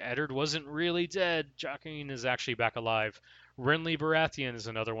 luckily, Eddard wasn't really dead. Jaqen is actually back alive. Renly Baratheon is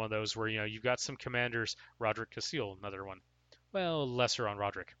another one of those where, you've got some commanders. Rodrik Cassile, another one. Well, lesser on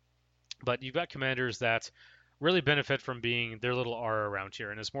Rodrik. But you've got commanders that really benefit from being their little R around here.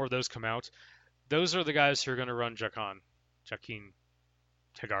 And as more of those come out, those are the guys who are going to run Jaqen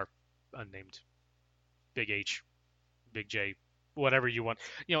H'ghar, Unnamed, Big H, Big J, whatever you want,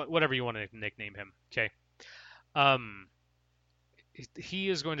 whatever you want to nickname him. Okay. He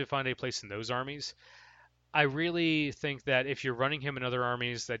is going to find a place in those armies. I really think that if you're running him in other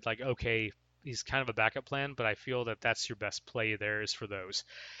armies, that okay, he's kind of a backup plan, but I feel that that's your best play there is for those.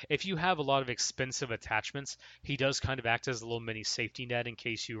 If you have a lot of expensive attachments, he does kind of act as a little mini safety net in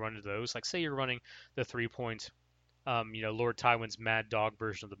case you run into those. Like say you're running the 3-point, Lord Tywin's Mad Dog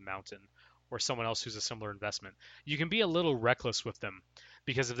version of the Mountain, or someone else who's a similar investment. You can be a little reckless with them,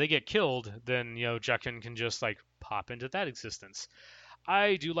 because if they get killed, then Jaqen can just pop into that existence.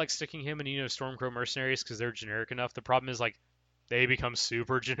 I do like sticking him in, Stormcrow mercenaries because they're generic enough. The problem is like they become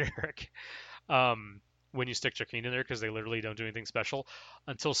super generic when you stick Jakeen in there because they literally don't do anything special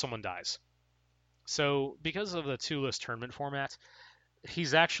until someone dies. So because of the two-list tournament format,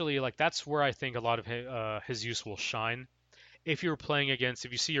 he's actually like that's where I think a lot of his use will shine. If you're playing against,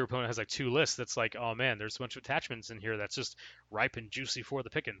 if you see your opponent has like two lists, that's like, oh man, there's a bunch of attachments in here that's just ripe and juicy for the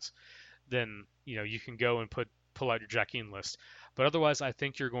pickings. Then you can go and pull out your Jackeen list. But otherwise, I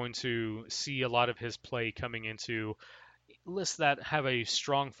think you're going to see a lot of his play coming into lists that have a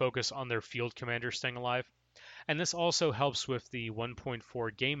strong focus on their field commander staying alive. And this also helps with the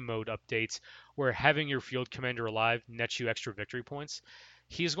 1.4 game mode updates, where having your field commander alive nets you extra victory points.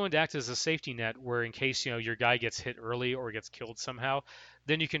 He's going to act as a safety net, where in case your guy gets hit early or gets killed somehow,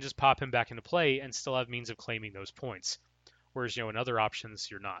 then you can just pop him back into play and still have means of claiming those points. Whereas in other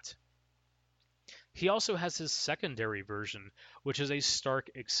options you're not. He also has his secondary version, which is a Stark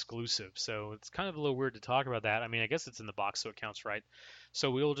exclusive. So it's kind of a little weird to talk about that. I mean, I guess it's in the box, so it counts, right?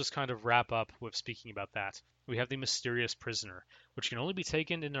 So we'll just kind of wrap up with speaking about that. We have the Mysterious Prisoner, which can only be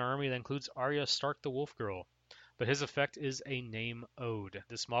taken in an army that includes Arya Stark the Wolf Girl. But his effect is a name ode.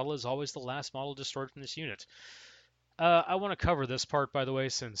 This model is always the last model destroyed from this unit. I want to cover this part, by the way,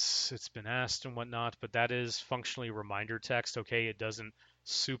 since it's been asked and whatnot, but that is functionally reminder text. Okay, it doesn't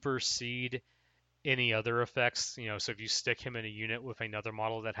supersede any other effects. So if you stick him in a unit with another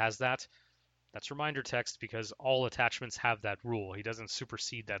model that has that, that's reminder text because all attachments have that rule. He doesn't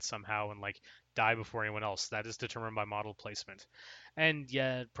supersede that somehow and like die before anyone else. That is determined by model placement. And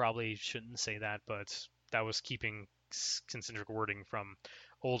yeah, probably shouldn't say that, but that was keeping concentric wording from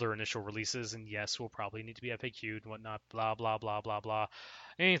older initial releases. And yes, we'll probably need to be FAQ'd and whatnot. Blah blah blah blah blah.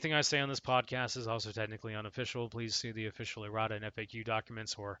 Anything I say on this podcast is also technically unofficial. Please see the official errata and FAQ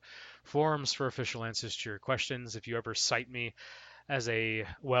documents or forums for official answers to your questions. If you ever cite me as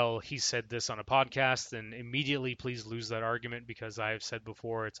well, he said this on a podcast, then immediately please lose that argument because I've said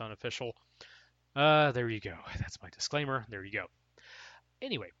before it's unofficial. There you go. That's my disclaimer. There you go.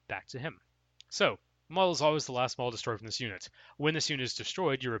 Anyway, back to him. So, model is always the last model destroyed from this unit. When this unit is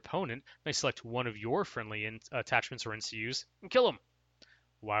destroyed, your opponent may select one of your friendly attachments or NCUs and kill him.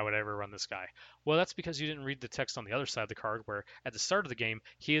 Why would I ever run this guy? Well, that's because you didn't read the text on the other side of the card, where at the start of the game,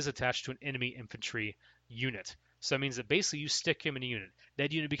 he is attached to an enemy infantry unit. So that means that basically you stick him in a unit.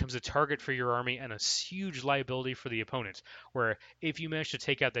 That unit becomes a target for your army and a huge liability for the opponent. Where if you manage to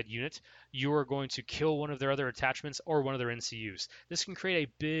take out that unit, you are going to kill one of their other attachments or one of their NCUs. This can create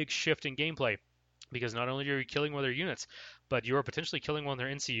a big shift in gameplay because not only are you killing one of their units, but you are potentially killing one of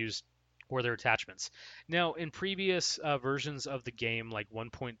their NCUs or their attachments. Now, in previous versions of the game, like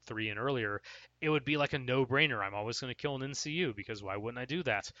 1.3 and earlier, it would be like a no-brainer. I'm always going to kill an NCU because why wouldn't I do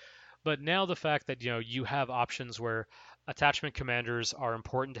that? But now the fact that you have options where attachment commanders are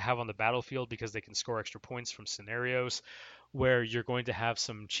important to have on the battlefield because they can score extra points from scenarios where you're going to have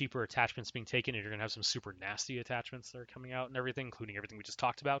some cheaper attachments being taken and you're going to have some super nasty attachments that are coming out and everything, including everything we just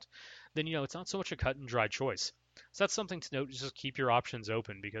talked about, then it's not so much a cut and dry choice. So that's something to note. Just keep your options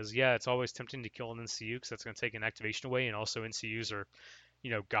open because yeah, it's always tempting to kill an NCU because that's going to take an activation away, and also NCUs are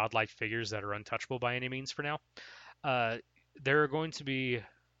godlike figures that are untouchable by any means for now. Uh, there are going to be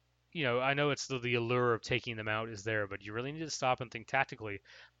I know it's the allure of taking them out is there, but you really need to stop and think tactically.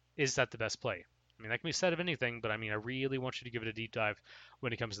 Is that the best play? I mean, that can be said of anything, but I mean, I really want you to give it a deep dive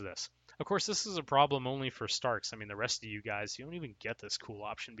when it comes to this. Of course, this is a problem only for Starks. I mean, the rest of you guys, you don't even get this cool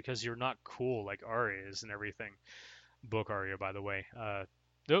option because you're not cool like Arya is and everything. Book Arya, by the way.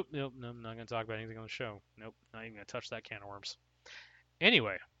 Nope, nope, no, I'm not going to talk about anything on the show. Nope, not even going to touch that can of worms.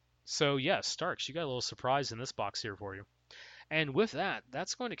 Anyway, so yeah, Starks, you got a little surprise in this box here for you. And with that,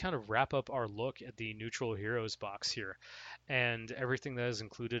 that's going to kind of wrap up our look at the Neutral Heroes box here and everything that is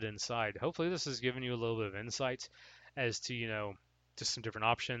included inside. Hopefully this has given you a little bit of insight as to, just some different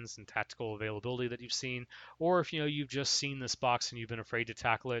options and tactical availability that you've seen. Or if, you've just seen this box and you've been afraid to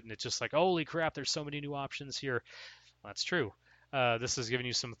tackle it and it's just like, holy crap, there's so many new options here. Well, that's true. This has given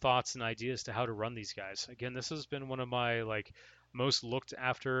you some thoughts and ideas to how to run these guys. Again, this has been one of my most looked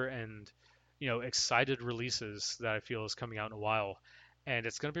after and excited releases that I feel is coming out in a while. And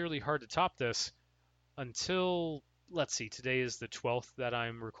it's going to be really hard to top this until, let's see, today is the 12th that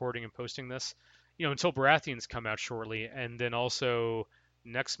I'm recording and posting this. Until Baratheons come out shortly, and then also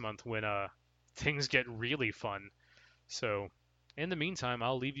next month when things get really fun. So, in the meantime,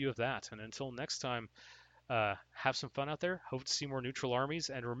 I'll leave you with that. And until next time, have some fun out there. Hope to see more neutral armies.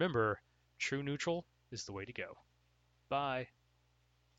 And remember, true neutral is the way to go. Bye.